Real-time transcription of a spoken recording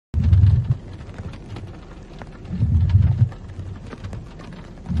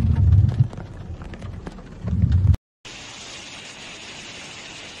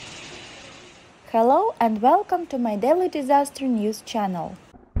Hello and welcome to my daily disaster news channel.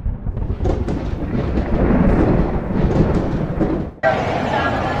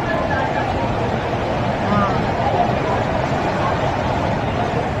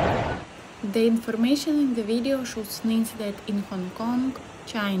 The information in the video shows an incident in Hong Kong,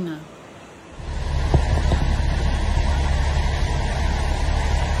 China.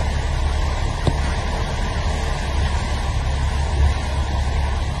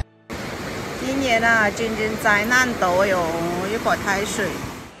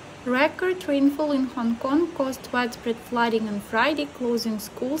 Record rainfall in Hong Kong caused widespread flooding on Friday, closing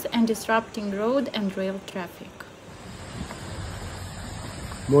schools and disrupting road and rail traffic.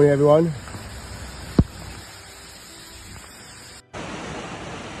 Morning, everyone.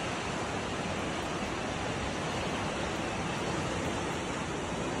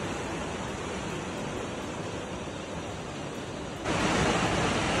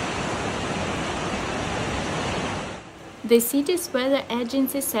 The city's weather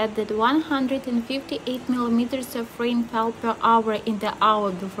agency said that 158 millimeters of rain fell per hour in the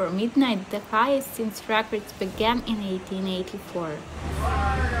hour before midnight, the highest since records began in 1884.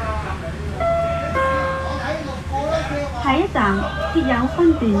 下一站鐵有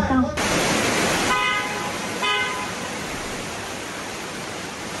分段收。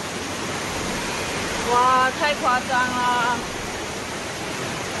哇，太夸张了！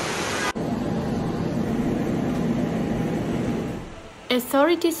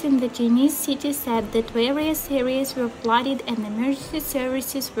 Authorities in the Chinese city said that various areas were flooded and emergency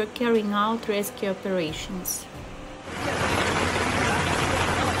services were carrying out rescue operations.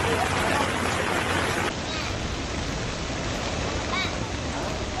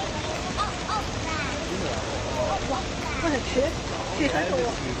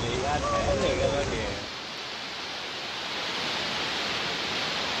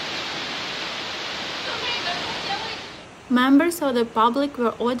 Members of the public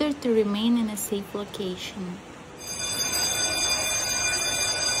were ordered to remain in a safe location.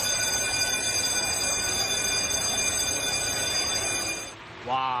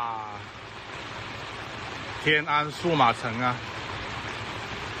 Wow! 天安数码城啊，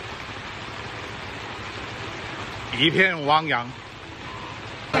一片汪洋。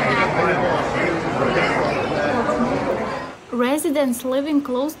 Residents living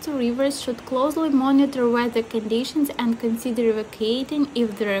close to rivers should closely monitor weather conditions and consider evacuating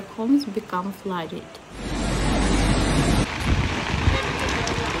if their homes become flooded.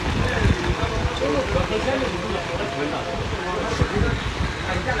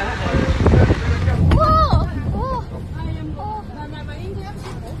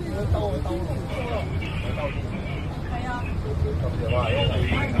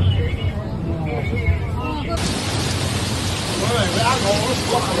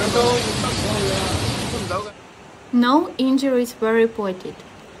 No injuries were reported.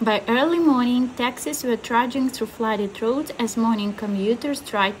 By early morning, taxis were trudging through flooded roads as morning commuters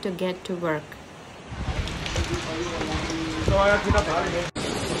tried to get to work.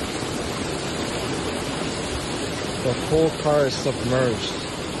 The whole car is submerged.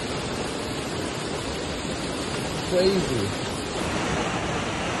 Crazy.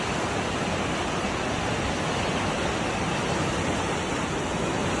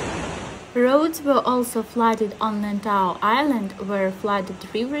 Roads were also flooded on Lantau Island, where flooded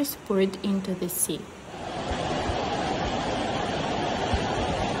rivers poured into the sea.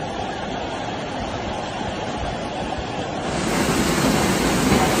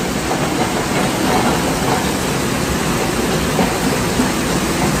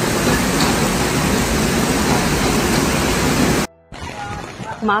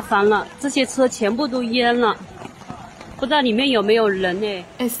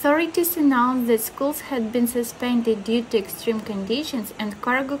 Authorities announced that schools had been suspended due to extreme conditions and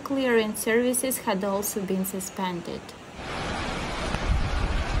cargo clearance services had also been suspended.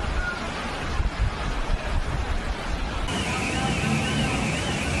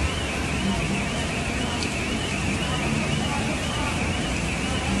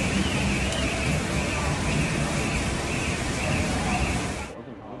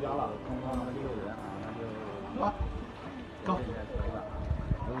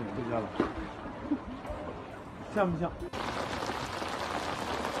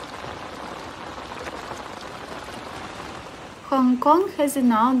 Hong Kong has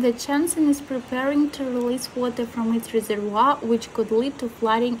announced that Shenzhen is preparing to release water from its reservoir, which could lead to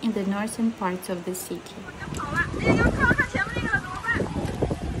flooding in the northern parts of the city.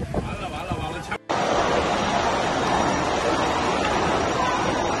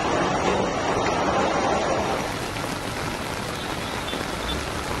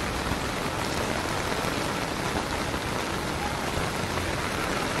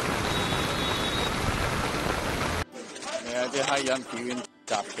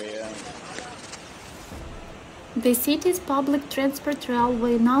 The city's public transport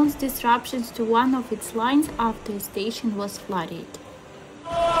railway announced disruptions to one of its lines after a station was flooded.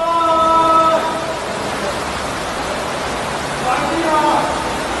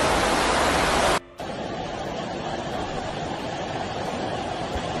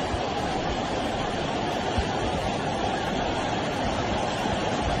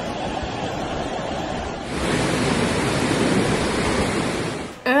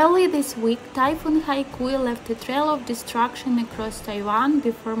 Early this week, Typhoon Haikui left a trail of destruction across Taiwan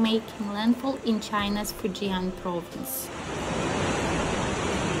before making landfall in China's Fujian province.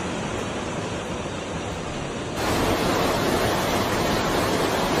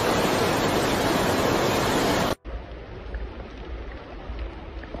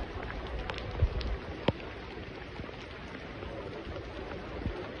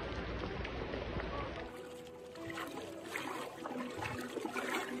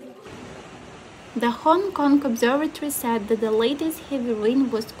 The Hong Kong Observatory said that the latest heavy rain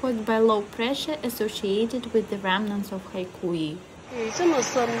was caused by low pressure associated with the remnants of Haikui.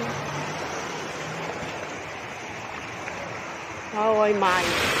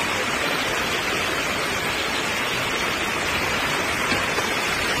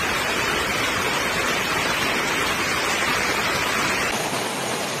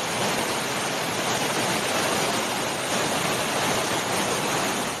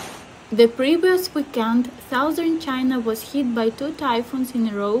 The previous weekend, southern China was hit by two typhoons in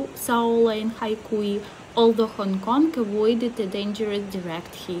a row, Saola and Haikui, although Hong Kong avoided a dangerous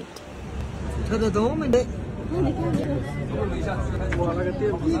direct hit.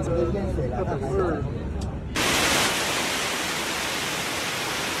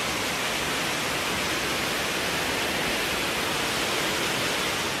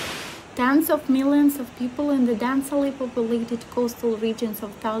 Tens of millions of people in the densely populated coastal regions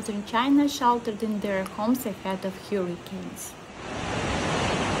of southern China sheltered in their homes ahead of hurricanes.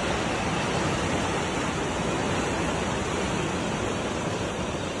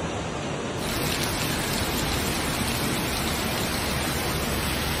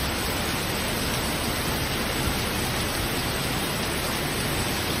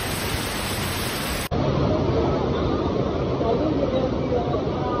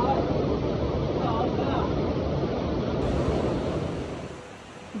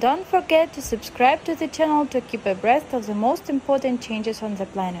 Don't forget to subscribe to the channel to keep abreast of the most important changes on the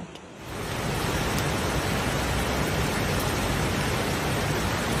planet.